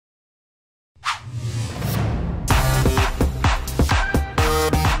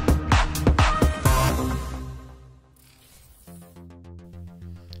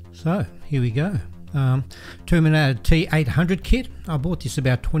So here we go. Terminator T-800 kit. I bought this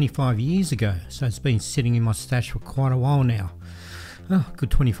about 25 years ago, so it's been sitting in my stash for quite a while now. Oh,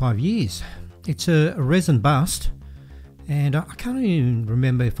 good 25 years. It's a resin bust, and I can't even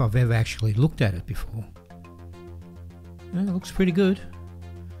remember if I've ever actually looked at it before. It looks pretty good.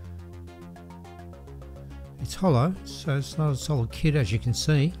 It's hollow, so it's not a solid kit, as you can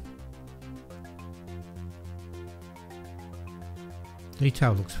see.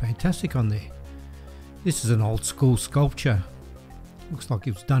 Detail looks fantastic on there. This is an old school sculpture. Looks like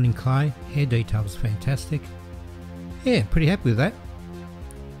it was done in clay. Hair detail is fantastic. Yeah, pretty happy with that.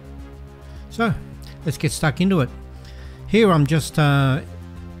 So let's get stuck into it. Here I'm just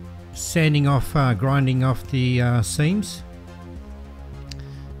sanding off, grinding off the seams.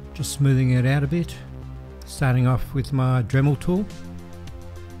 Just smoothing it out a bit. Starting off with my Dremel tool.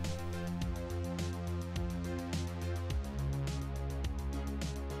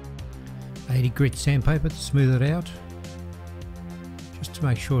 .80 grit sandpaper to smooth it out, just to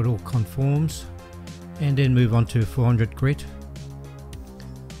make sure it all conforms, and then move on to 400 grit,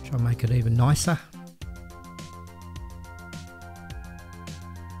 which will make it even nicer.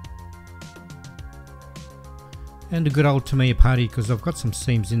 And a good old Tamiya putty, because I've got some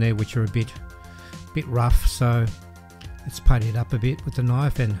seams in there which are a bit rough, so let's putty it up a bit with the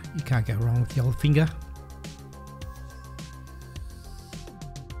knife, and you can't go wrong with the old finger.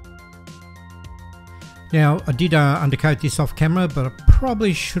 Now I did undercoat this off camera, but I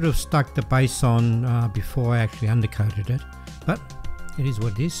probably should have stuck the base on before I actually undercoated it, but it is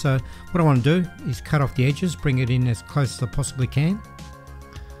what it is. So what I want to do is cut off the edges, bring it in as close as I possibly can.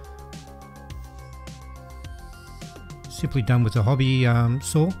 Simply done with a hobby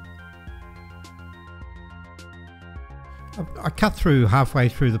saw. I cut through halfway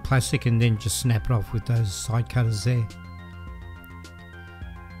through the plastic and then just snap it off with those side cutters there.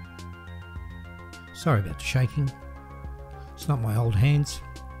 Sorry about the shaking, it's not my old hands.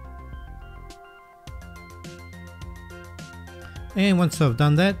 And once I've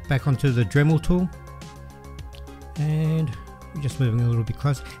done that, back onto the Dremel tool, and we're just moving a little bit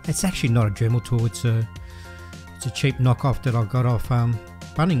closer. It's actually not a Dremel tool, it's a cheap knockoff that I got off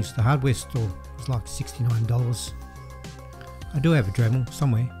Bunnings, the hardware store. It was like $69. I do have a Dremel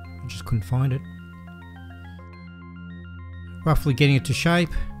somewhere, I just couldn't find it. Roughly getting it to shape,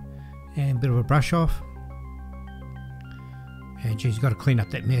 and a bit of a brush off. And geez, you've got to clean up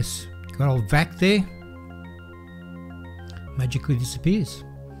that mess. Got old vac there, magically disappears.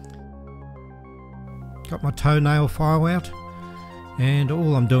 Got my toenail file out, and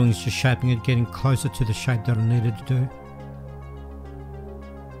all I'm doing is just shaping it, getting closer to the shape that I needed to do.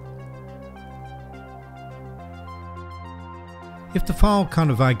 If the file kind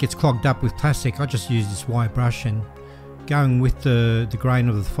of gets clogged up with plastic, I just use this wire brush, and going with the grain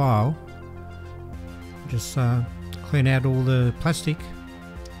of the file, just clean out all the plastic,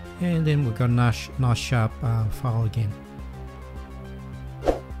 and then we've got a nice sharp file again.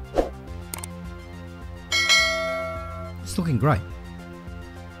 It's looking great.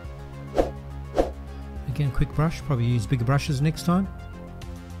 Again, quick brush, probably use bigger brushes next time.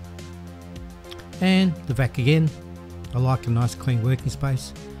 And the vac again. I like a nice clean working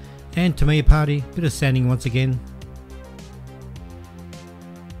space. And Tamiya party, bit of sanding once again.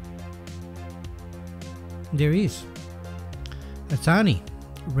 There he is. That's Arnie,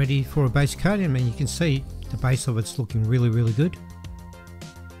 ready for a base coat. I mean, you can see the base of it's looking really good.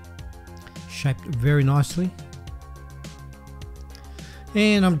 Shaped very nicely.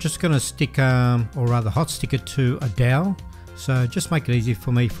 And I'm just going to stick, or rather hot stick it to a dowel. So just make it easy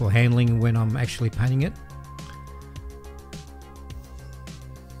for me for handling when I'm actually painting it.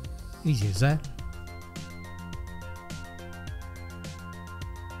 Easy as that.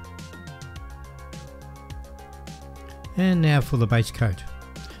 And now for the base coat.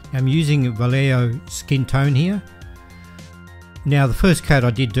 I'm using Vallejo skin tone here. Now the first coat I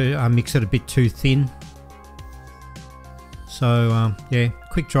did do, I mixed it a bit too thin. So yeah,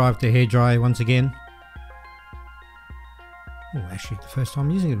 quick dry with the hairdryer once again. Oh, actually the first time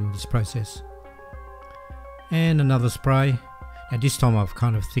using it in this process. And another spray. Now this time I've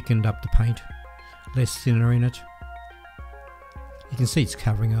kind of thickened up the paint, less thinner in it. You can see it's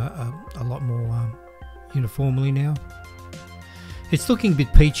covering a lot more uniformly now. It's looking a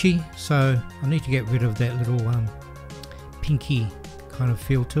bit peachy, so I need to get rid of that little pinky kind of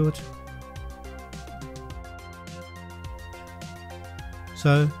feel to it.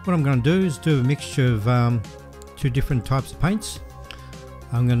 So what I'm going to do is do a mixture of two different types of paints.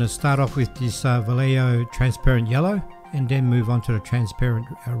 I'm going to start off with this Vallejo transparent yellow, and then move on to the transparent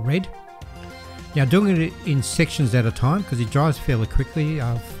red. Now doing it in sections at a time, because it dries fairly quickly.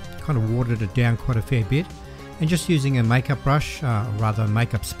 I've kind of watered it down quite a fair bit, and just using a makeup brush, or rather a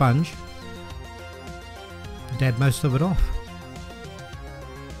makeup sponge, dab most of it off.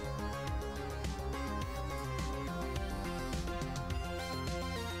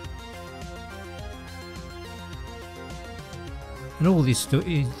 And all this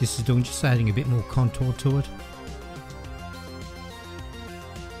is doing, just adding a bit more contour to it.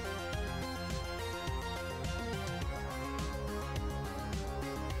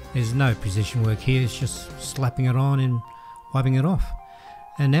 There's no precision work here, it's just slapping it on and wiping it off.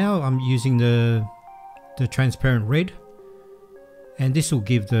 And now I'm using the transparent red, and this will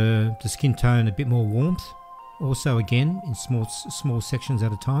give the skin tone a bit more warmth. Also again, in small sections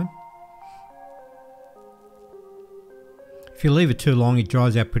at a time. If you leave it too long, it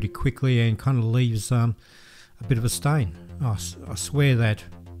dries out pretty quickly and kind of leaves a bit of a stain. I swear that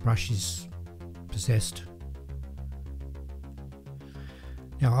brush is possessed.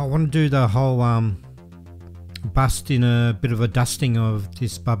 Now I want to do the whole bust in a bit of a dusting of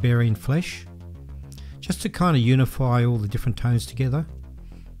this barbarian flesh, just to kind of unify all the different tones together.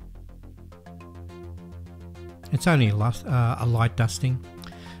 It's only a light dusting.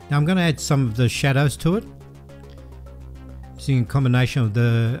 Now I'm going to add some of the shadows to it, using a combination of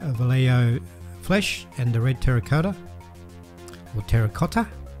the Vallejo flesh and the red terracotta, or terracotta.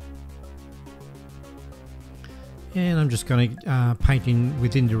 And I'm just going to paint in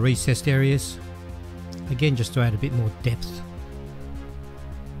within the recessed areas, again just to add a bit more depth.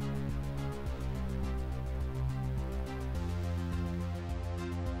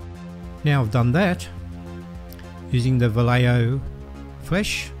 Now I've done that, using the Vallejo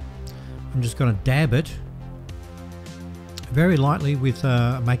flesh, I'm just going to dab it very lightly with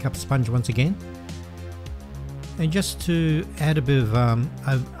a makeup sponge once again, and just to add a bit of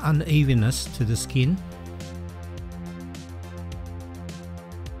unevenness to the skin.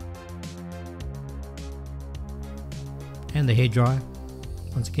 And the hairdryer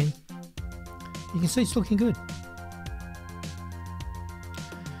once again. You can see it's looking good.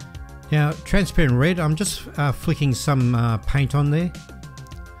 Now transparent red, I'm just flicking some paint on there,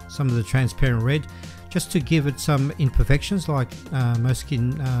 some of the transparent red, just to give it some imperfections like most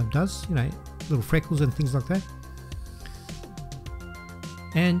skin does, you know, little freckles and things like that.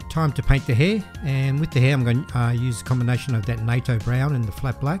 And time to paint the hair, and with the hair I'm going to use a combination of that NATO brown and the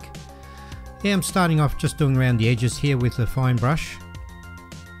flat black. Yeah, I'm starting off just doing around the edges here with a fine brush.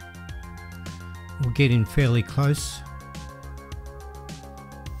 We'll get in fairly close.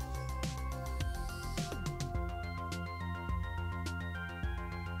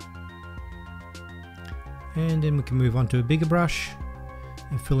 And then we can move on to a bigger brush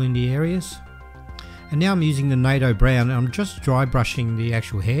and fill in the areas. And now I'm using the NATO brown, and I'm just dry brushing the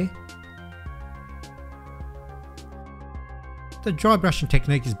actual hair. The dry brushing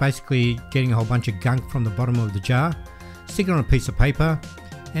technique is basically getting a whole bunch of gunk from the bottom of the jar, sticking it on a piece of paper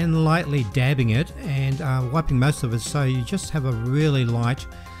and lightly dabbing it and wiping most of it, so you just have a really light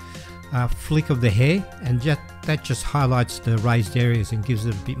flick of the hair, and that just highlights the raised areas and gives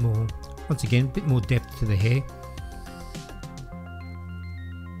it a bit more, once again, a bit more depth to the hair.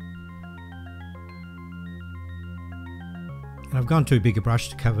 And I've gone to a bigger brush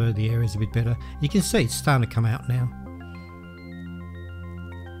to cover the areas a bit better. You can see it's starting to come out now.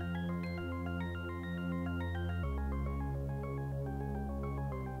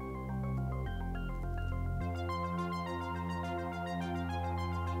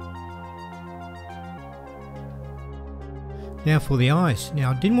 Now for the eyes.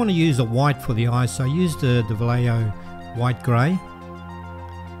 Now I didn't want to use a white for the eyes, so I used the Vallejo white grey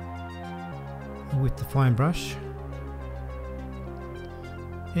with the fine brush.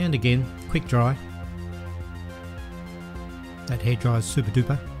 And again, quick dry. That hair dry is super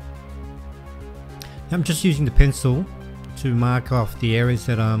duper. Now I'm just using the pencil to mark off the areas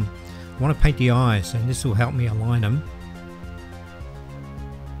that I want to paint the eyes, and this will help me align them.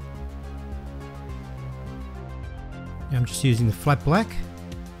 Now I'm just using the flat black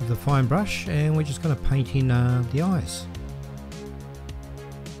with the fine brush, and we're just going to paint in the eyes.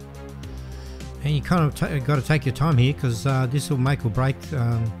 And you kind of got to take your time here, because this will make or break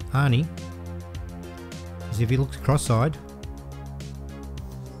Arnie. Because if he looks cross-eyed,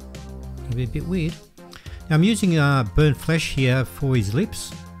 it'll be a bit weird. Now I'm using burnt flesh here for his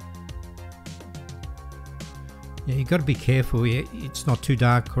lips. Yeah, you've got to be careful. It's not too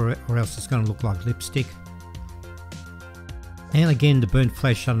dark, or else it's going to look like lipstick. And again, the burnt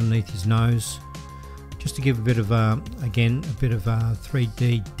flesh underneath his nose, just to give a bit of, again, a bit of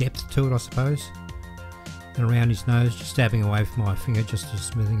 3D depth to it, I suppose. And around his nose, just dabbing away with my finger, just to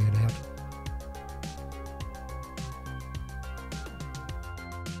smoothing it out.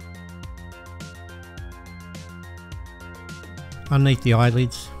 underneath the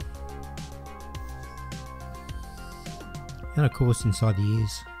eyelids, and of course inside the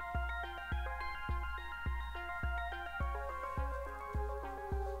ears.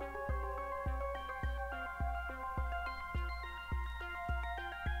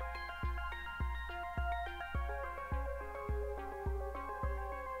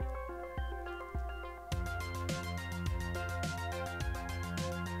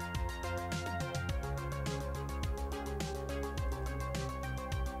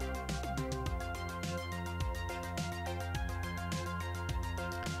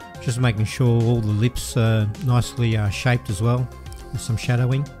 Just making sure all the lips are nicely shaped as well, with some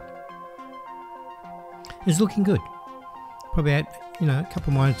shadowing. It's looking good. Probably add, a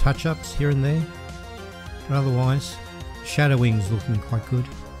couple of minor touch-ups here and there, but otherwise, shadowing is looking quite good.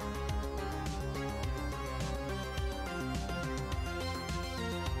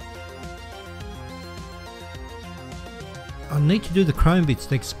 I need to do the chrome bits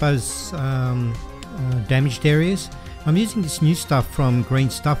to expose damaged areas. I'm using this new stuff from Green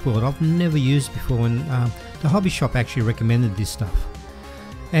Stuff World. I've never used before, and the hobby shop actually recommended this stuff.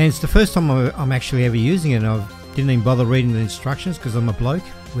 And it's the first time I'm actually ever using it. I didn't even bother reading the instructions because I'm a bloke.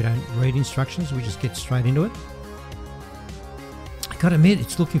 We don't read instructions, we just get straight into it. I gotta admit,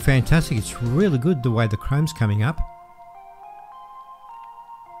 it's looking fantastic. It's really good the way the chrome's coming up.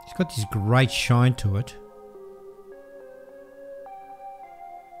 It's got this great shine to it.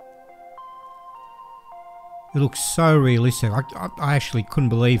 It looks so realistic. I actually couldn't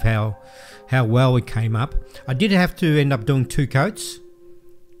believe how well it came up. I did have to end up doing 2 coats.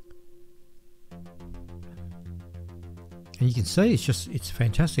 And you can see it's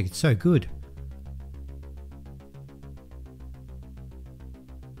fantastic. It's so good.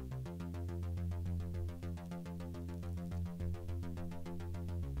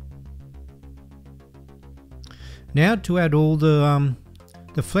 Now to add all the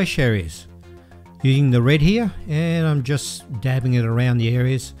flesh areas. Using the red here, and I'm just dabbing it around the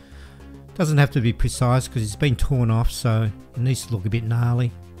areas. Doesn't have to be precise because it's been torn off, so it needs to look a bit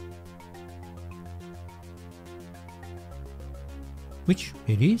gnarly. Which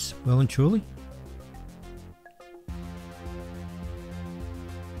it is, well and truly.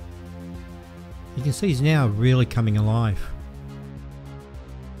 You can see he's now really coming alive.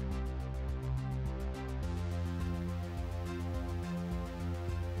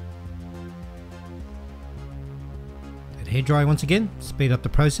 Hair dry once again, speed up the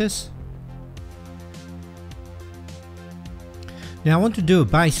process. Now I want to do a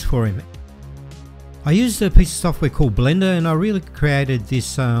base for him. I used a piece of software called Blender, and I really created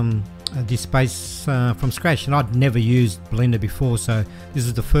this this base from scratch, and I'd never used Blender before, so this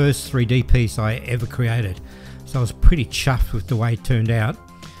is the first 3D piece I ever created. So I was pretty chuffed with the way it turned out,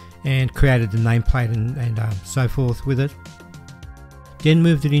 and created the nameplate and so forth with it. Then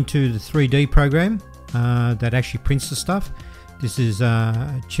moved it into the 3D program that actually prints the stuff. This is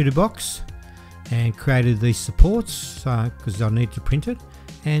a Chitterbox, and created these supports because I need to print it,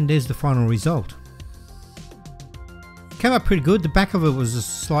 and there's the final result. Came up pretty good. The back of it was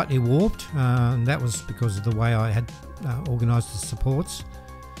just slightly warped, and that was because of the way I had organised the supports.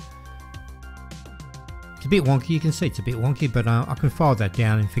 It's a bit wonky, you can see it's a bit wonky, but I can file that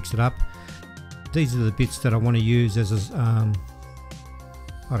down and fix it up. These are the bits that I want to use as a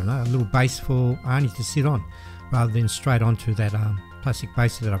I don't know, a little base for Arnie to sit on, rather than straight onto that plastic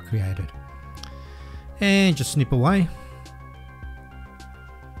base that I've created. And just snip away.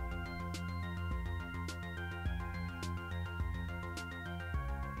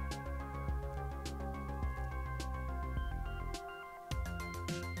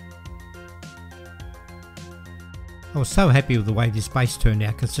 I was so happy with the way this base turned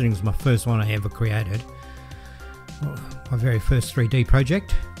out, considering it was my first one I ever created. My very first 3D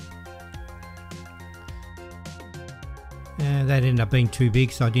project. That ended up being too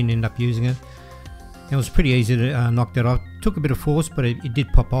big, so I didn't end up using it. It was pretty easy to knock that off. Took a bit of force, but it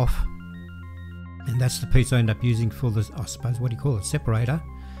did pop off. And that's the piece I ended up using for the, I suppose, what do you call it, separator.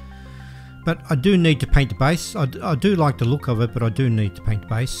 But I do need to paint the base. I do like the look of it, but I do need to paint the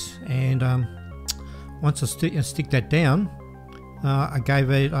base. And once I stick that down, I gave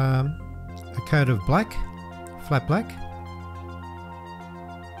it a coat of black, flat black.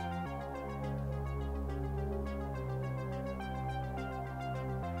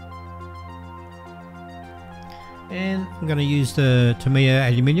 And I'm going to use the Tamiya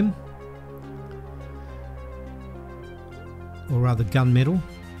aluminium, or rather gunmetal,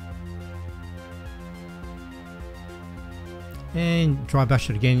 and dry brush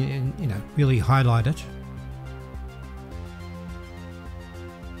it again, and really highlight it.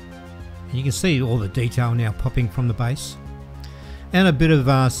 And you can see all the detail now popping from the base. and a bit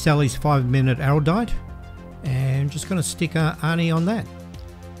of Sally's 5-minute Erudite, and just going to stick Arnie on that.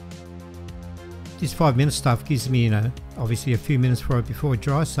 This 5-minute stuff gives me, obviously a few minutes before it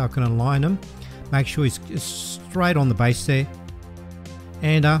dries, so I can align them, make sure it's straight on the base there.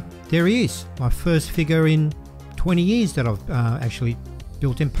 And there he is, my first figure in 20 years that I've actually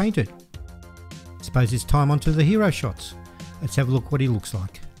built and painted. I suppose it's time onto the hero shots. Let's have a look what he looks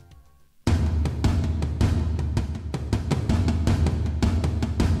like.